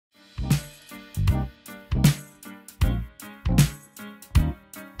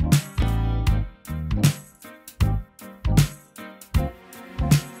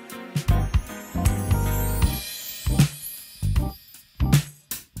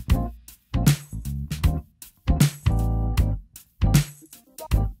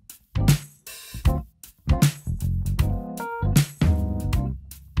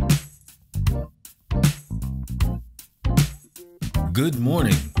Good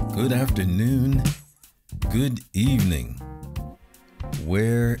morning, good afternoon, good evening,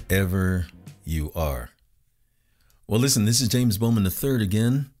 wherever you are. Well, listen, this is James Bowman III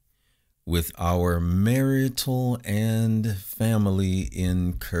again with our marital and family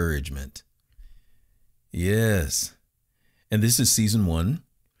encouragement. Yes, and this is season 1.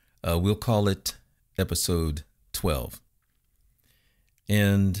 We'll call it episode 12.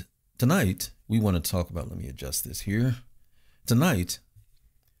 And tonight we want to talk about, let me adjust this here. Tonight,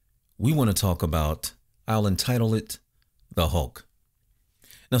 we want to talk about, I'll entitle it, The Hulk.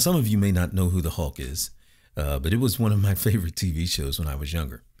 Now, some of you may not know who the Hulk is, but it was one of my favorite TV shows when I was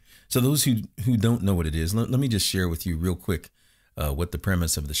younger. So those who don't know what it is, let me just share with you real quick what the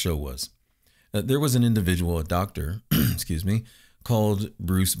premise of the show was. There was an individual, a doctor, excuse me, called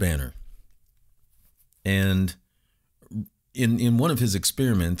Bruce Banner. And in one of his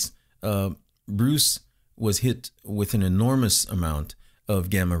experiments, Bruce was hit with an enormous amount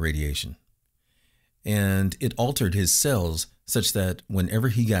of gamma radiation. And it altered his cells such that whenever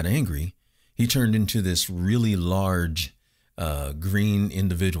he got angry, he turned into this really large green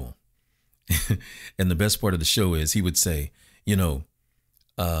individual. And the best part of the show is he would say, don't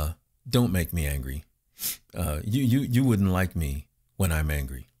make me angry. You wouldn't like me when I'm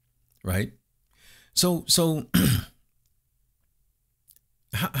angry, right? So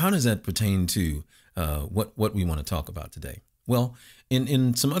how does that pertain to what we want to talk about today? Well,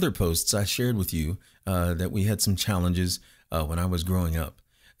 in some other posts, I shared with you that we had some challenges when I was growing up,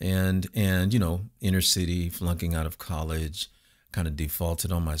 and inner city, flunking out of college, kind of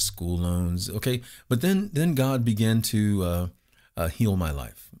defaulted on my school loans. Okay, but then God began to heal my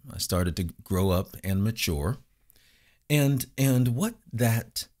life. I started to grow up and mature, and what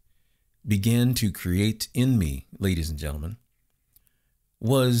that began to create in me, ladies and gentlemen,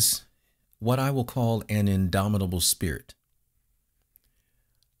 was what I will call an indomitable spirit.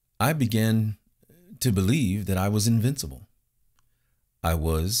 I began to believe that I was invincible. I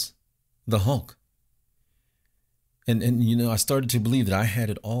was the Hulk. And I started to believe that I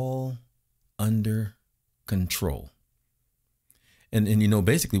had it all under control. And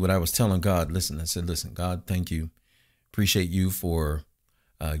basically what I was telling God, I said, listen, God, thank you. Appreciate you for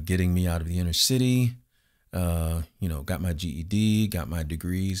getting me out of the inner city. Got my GED, got my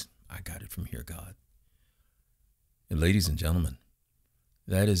degrees. I got it from here, God. And ladies and gentlemen,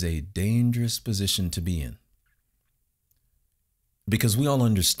 that is a dangerous position to be in. Because we all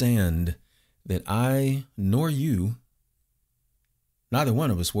understand that I nor you, neither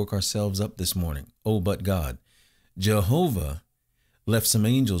one of us woke ourselves up this morning. Oh, but God. Jehovah left some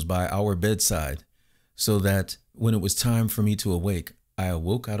angels by our bedside so that when it was time for me to awake, I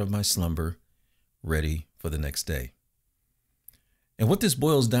awoke out of my slumber, ready for the next day. And what this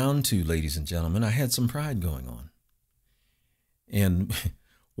boils down to, ladies and gentlemen, I had some pride going on. And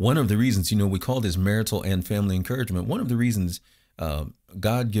one of the reasons, we call this marital and family encouragement. One of the reasons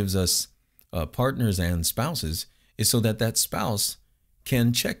God gives us partners and spouses is so that spouse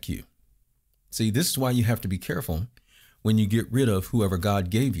can check you. See, this is why you have to be careful when you get rid of whoever God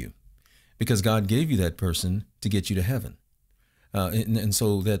gave you, because God gave you that person to get you to heaven. And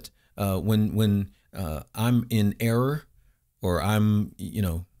so that when I'm in error, or I'm,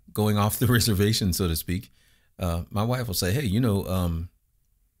 going off the reservation, so to speak, my wife will say, hey,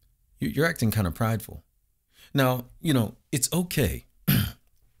 you're acting kind of prideful. Now, it's okay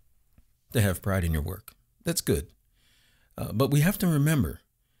to have pride in your work. That's good. But we have to remember,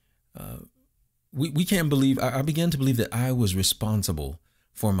 we can't believe, I began to believe that I was responsible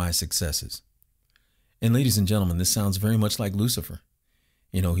for my successes. And ladies and gentlemen, this sounds very much like Lucifer.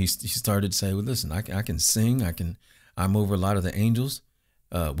 He started to say, well, listen, I can sing, I'm over a lot of the angels.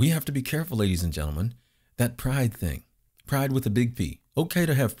 We have to be careful, ladies and gentlemen, that pride thing, pride with a big P. Okay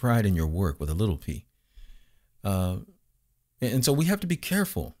to have pride in your work with a little p. And so we have to be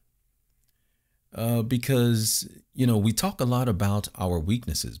careful because, we talk a lot about our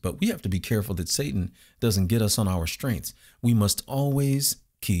weaknesses, but we have to be careful that Satan doesn't get us on our strengths. We must always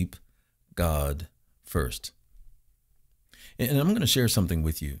keep God first. And I'm going to share something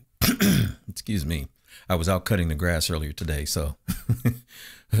with you. Excuse me. I was out cutting the grass earlier today, so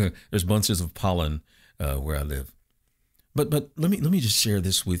there's bunches of pollen where I live. But let me just share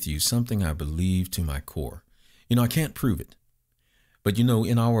this with you, something I believe to my core. I can't prove it, but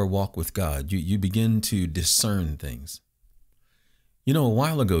in our walk with God, you begin to discern things. A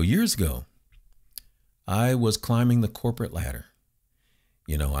while ago, years ago, I was climbing the corporate ladder.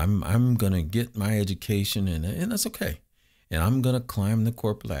 I'm going to get my education, and that's okay. And I'm going to climb the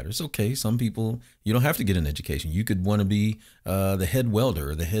corporate ladder. It's okay. Some people, you don't have to get an education. You could want to be the head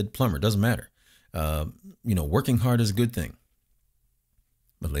welder or the head plumber. It doesn't matter. Working hard is a good thing.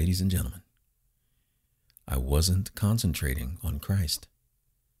 But ladies and gentlemen, I wasn't concentrating on Christ.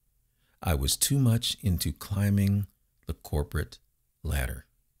 I was too much into climbing the corporate ladder,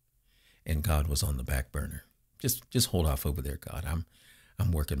 and God was on the back burner. Just hold off over there, God.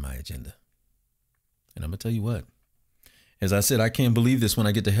 I'm working my agenda. And I'm going to tell you what, as I said, I can't believe this. When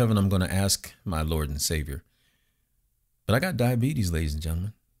I get to heaven, I'm going to ask my Lord and Savior. But I got diabetes, ladies and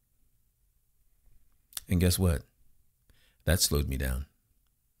gentlemen. And guess what? That slowed me down.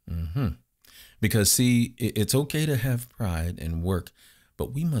 Because see, it's okay to have pride and work,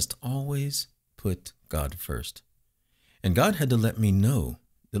 but we must always put God first. And God had to let me know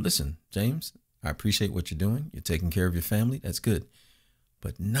that, listen, James, I appreciate what you're doing. You're taking care of your family. That's good.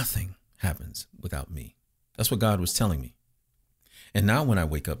 But nothing happens without me. That's what God was telling me. And now when I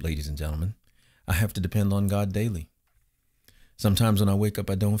wake up, ladies and gentlemen, I have to depend on God daily. Sometimes when I wake up,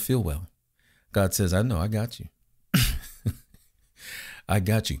 I don't feel well. God says, I know, I got you. I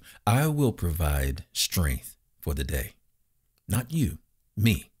got you. I will provide strength for the day. Not you,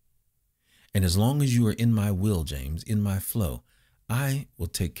 me. And as long as you are in my will, James, in my flow, I will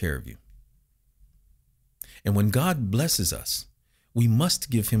take care of you. And when God blesses us, we must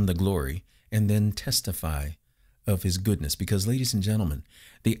give him the glory and then testify of his goodness. Because, ladies and gentlemen,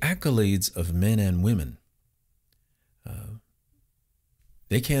 the accolades of men and women,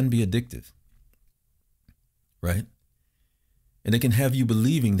 they can be addictive, right? And they can have you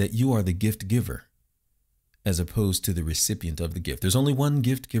believing that you are the gift giver as opposed to the recipient of the gift. There's only one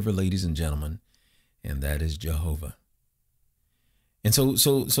gift giver, ladies and gentlemen, and that is Jehovah. And so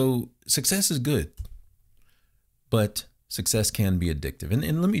success is good, but success can be addictive.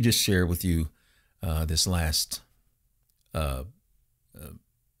 And let me just share with you this last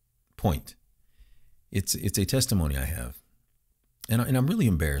point. It's a testimony I have. And I'm really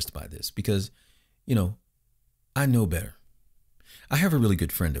embarrassed by this because, you know, I know better. I have a really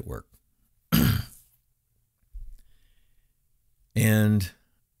good friend at work. And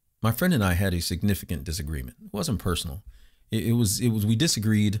my friend and I had a significant disagreement. It wasn't personal. It was we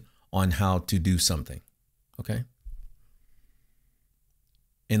disagreed on how to do something. Okay?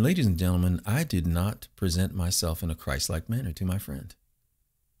 And ladies and gentlemen, I did not present myself in a Christ-like manner to my friend.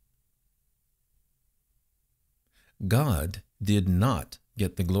 God did not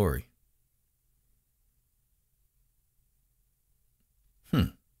get the glory.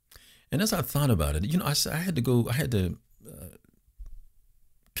 And as I thought about it, you know, I had to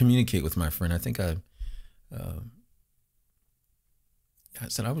communicate with my friend. I think I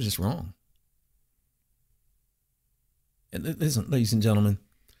said I was just wrong. And listen, ladies and gentlemen,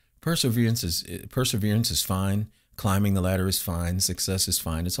 perseverance is fine. Climbing the ladder is fine. Success is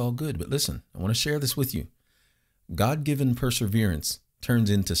fine. It's all good. But listen, I want to share this with you. God-given perseverance turns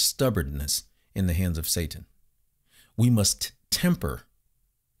into stubbornness in the hands of Satan. We must temper,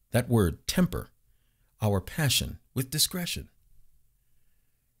 that word temper, our passion with discretion.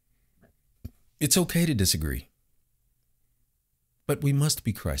 It's okay to disagree, but we must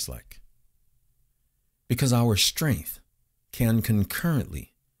be Christ-like because our strength can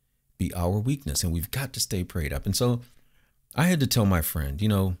concurrently be our weakness, and we've got to stay prayed up. And so I had to tell my friend, you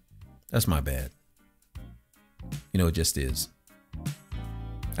know, that's my bad. You know, it just is.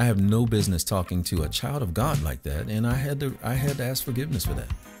 I have no business talking to a child of God like that, and I had to ask forgiveness for that.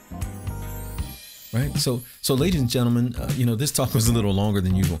 Right? So ladies and gentlemen, you know, this talk was a little longer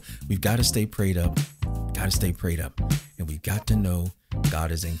than usual. We've got to stay prayed up. Got to stay prayed up, and we've got to know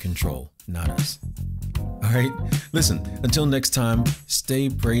God is in control, not us. All right. Listen, until next time, stay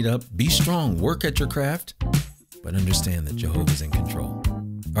prayed up, be strong, work at your craft, but understand that Jehovah is in control.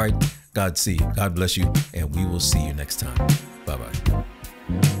 All right. God bless you, and we will see you next time. Bye-bye.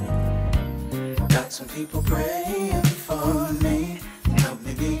 Got some people praying for me. Help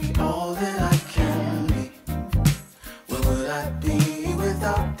me be all that I can be. Where would I be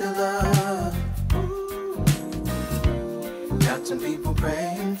without the love? Got some people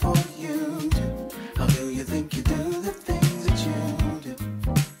praying for